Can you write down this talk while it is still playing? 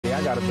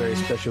I got a very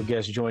special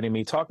guest joining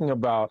me talking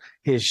about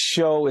his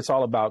show. It's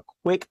all about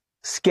quick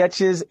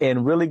sketches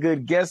and really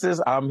good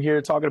guesses. I'm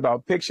here talking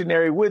about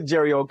Pictionary with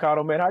Jerry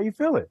O'Connell. Man, how you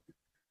feeling?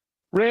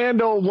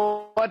 Randall,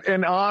 what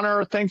an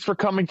honor. Thanks for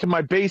coming to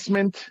my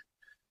basement.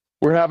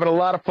 We're having a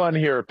lot of fun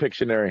here at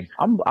Pictionary.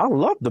 I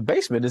love the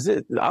basement. Is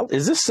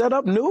this set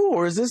up new,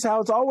 or is this how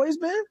it's always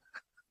been?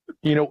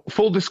 You know,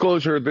 full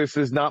disclosure, this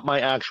is not my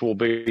actual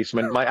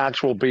basement. My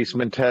actual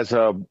basement has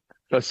a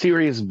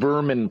serious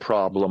vermin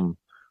problem.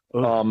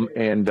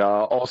 And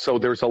also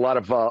there's a lot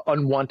of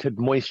unwanted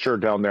moisture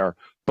down there.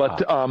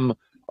 But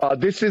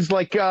this is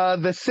like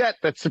the set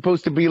that's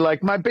supposed to be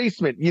like my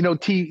basement. You know,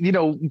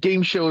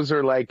 game shows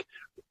are like,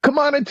 come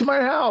on into my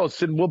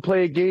house and we'll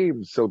play a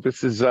game. So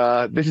this is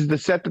the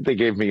set that they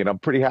gave me, and I'm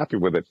pretty happy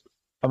with it.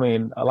 I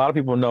mean, a lot of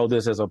people know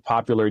this as a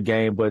popular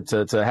game, but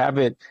to have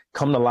it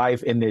come to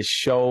life in this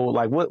show,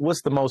 like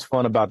what's the most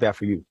fun about that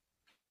for you?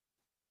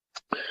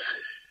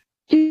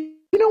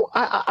 You know,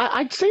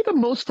 I'd say the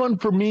most fun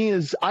for me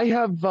is I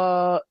have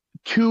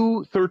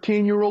two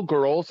 13-year-old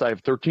girls. I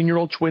have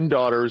 13-year-old twin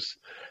daughters,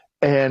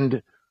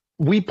 and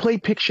we play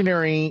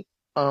Pictionary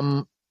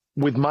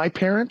with my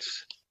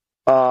parents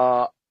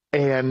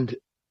and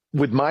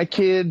with my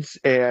kids,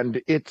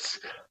 and it's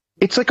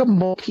like a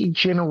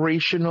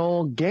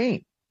multi-generational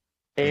game.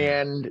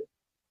 And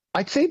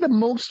I'd say the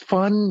most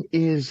fun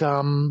is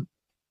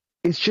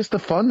just the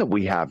fun that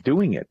we have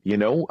doing it. You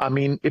know, I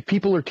mean, if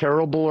people are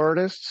terrible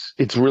artists,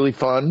 it's really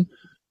fun.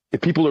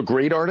 If people are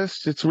great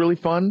artists, it's really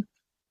fun.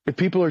 If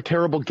people are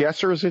terrible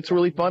guessers, it's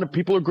really fun. If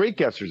people are great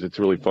guessers, it's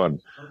really fun.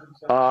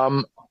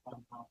 I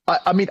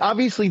mean,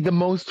 obviously the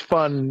most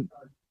fun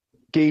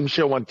game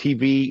show on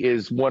TV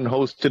is one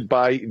hosted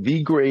by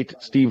the great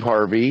Steve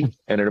Harvey,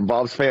 and it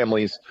involves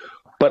families.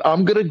 But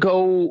I'm gonna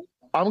go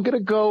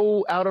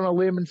out on a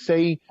limb and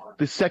say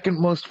the second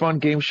most fun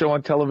game show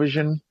on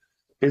television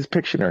is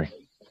Pictionary.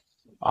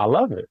 I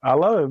love it,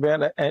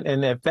 man.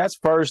 And if that's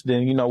first,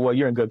 then you know what,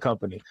 you're in good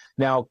company.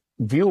 Now,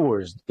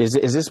 viewers, is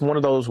this one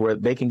of those where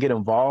they can get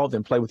involved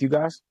and play with you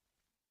guys?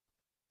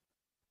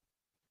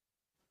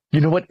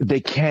 You know what? They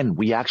can.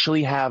 We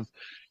actually have,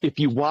 if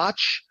you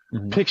watch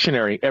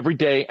Pictionary every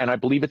day, and I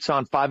believe it's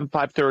on 5 and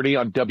 5:30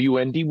 on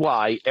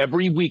WNDY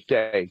every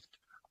weekday,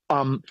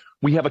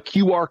 we have a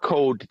QR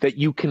code that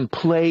you can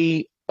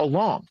play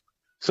along.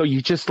 So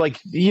you just like,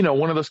 you know,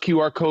 one of those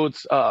QR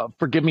codes,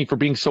 forgive me for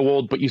being so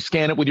old, but you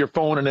scan it with your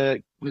phone and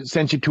it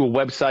sends you to a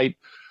website.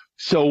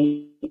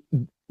 So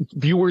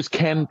viewers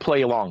can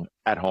play along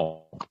at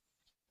home.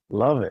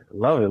 Love it,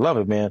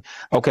 man.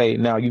 Okay,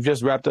 now you've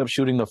just wrapped up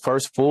shooting the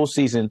first full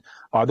season.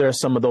 Are there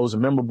some of those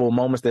memorable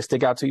moments that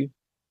stick out to you?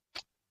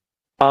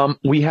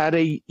 We had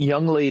a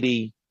young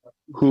lady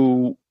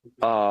who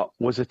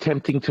was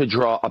attempting to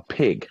draw a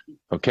pig,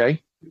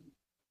 okay?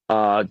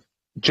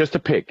 Just a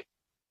pig.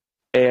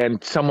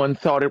 And someone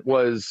thought it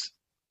was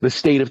the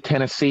state of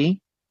Tennessee.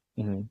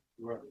 And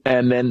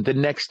then the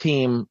next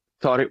team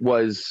thought it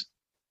was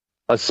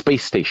a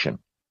space station.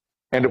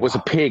 And it was a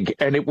pig.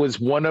 And it was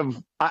one of,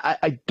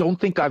 I don't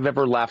think I've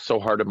ever laughed so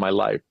hard in my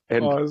life.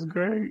 And it was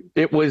great.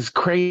 It was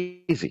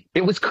crazy.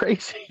 It was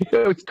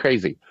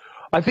crazy.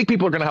 I think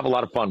people are going to have a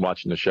lot of fun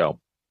watching the show.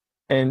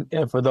 And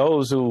for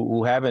those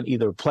who haven't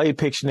either played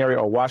Pictionary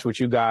or watched what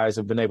you guys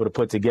have been able to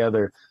put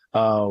together,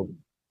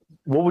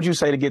 what would you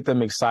say to get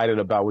them excited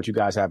about what you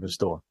guys have in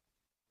store?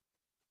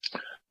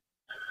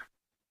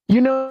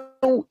 You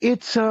know,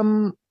 it's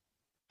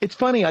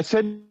funny. I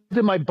said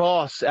to my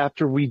boss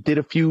after we did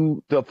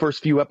the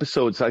first few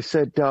episodes, I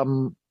said,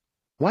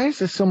 why is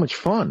this so much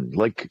fun?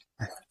 Like,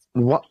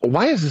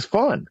 why is this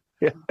fun?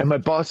 Yeah. And my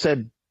boss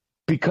said,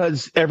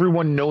 because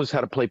everyone knows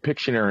how to play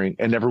Pictionary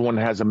and everyone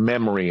has a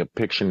memory of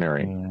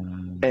Pictionary.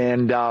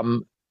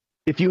 And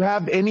if you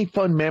have any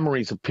fun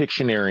memories of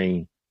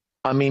Pictionary,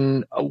 I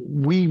mean,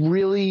 we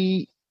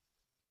really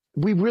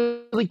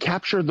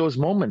capture those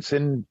moments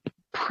in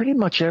pretty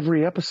much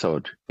every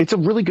episode. It's a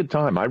really good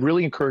time. I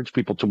really encourage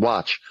people to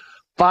watch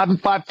 5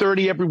 and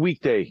 5:30 every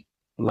weekday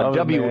on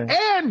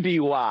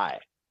WNDY.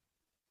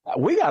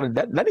 We got it.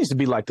 That needs to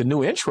be like the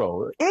new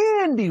intro.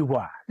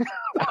 NDY.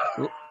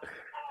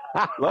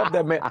 Love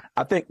that, man.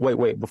 I think,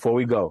 wait, before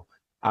we go,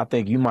 I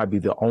think you might be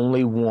the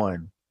only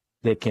one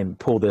that can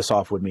pull this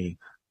off with me.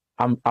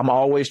 I'm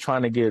always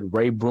trying to get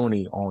Ray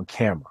Bruni on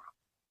camera,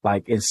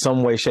 like in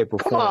some way, shape, or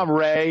form. Come on,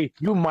 Ray.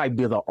 You might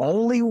be the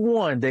only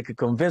one that could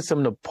convince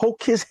him to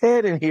poke his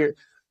head in here.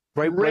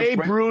 Ray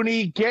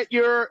Bruni, get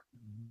your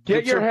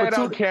head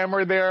on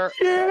camera there.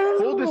 Yeah.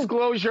 Full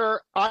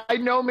disclosure, I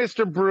know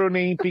Mr.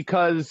 Bruni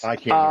because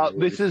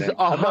this is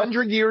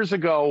 100 years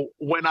ago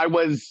when I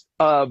was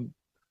a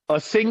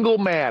single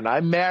man.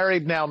 I'm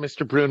married now,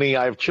 Mr. Bruni.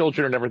 I have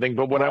children and everything.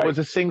 But when I was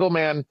a single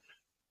man,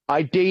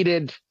 I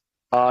dated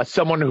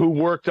someone who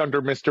worked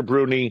under Mr.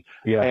 Bruni.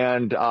 Yeah.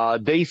 And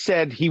they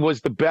said he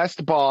was the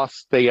best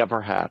boss they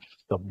ever had.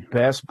 The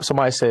best.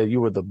 Somebody said you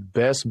were the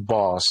best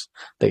boss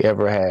they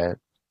ever had.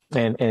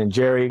 And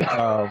Jerry,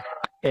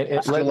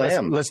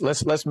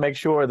 let's make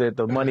sure that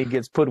the money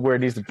gets put where it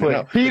needs to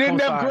put. He didn't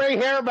have gray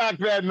hair back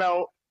then,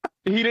 though.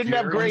 He didn't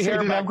have gray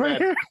hair back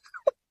then.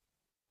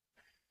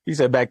 He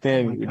said back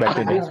then. Back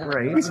then. He's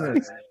great, isn't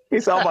it? He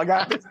said, "Oh my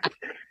God,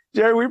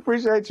 Jerry, we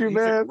appreciate you, He's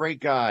man. a great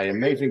guy,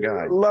 amazing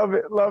guy. Love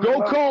it, love it. Go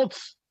love it.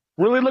 Colts.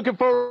 Really looking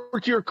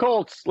forward to your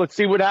Colts. Let's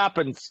see what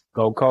happens.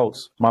 Go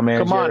Colts. My man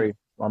Come on. Jerry.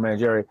 My man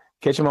Jerry.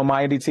 Catch him on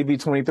MYINDY TV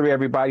 23,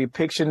 everybody.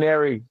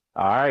 Pictionary.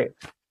 All right.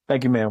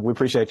 Thank you, man. We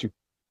appreciate you.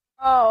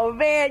 Oh,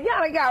 man.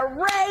 Y'all got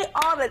Ray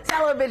on the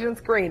television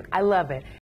screen. I love it.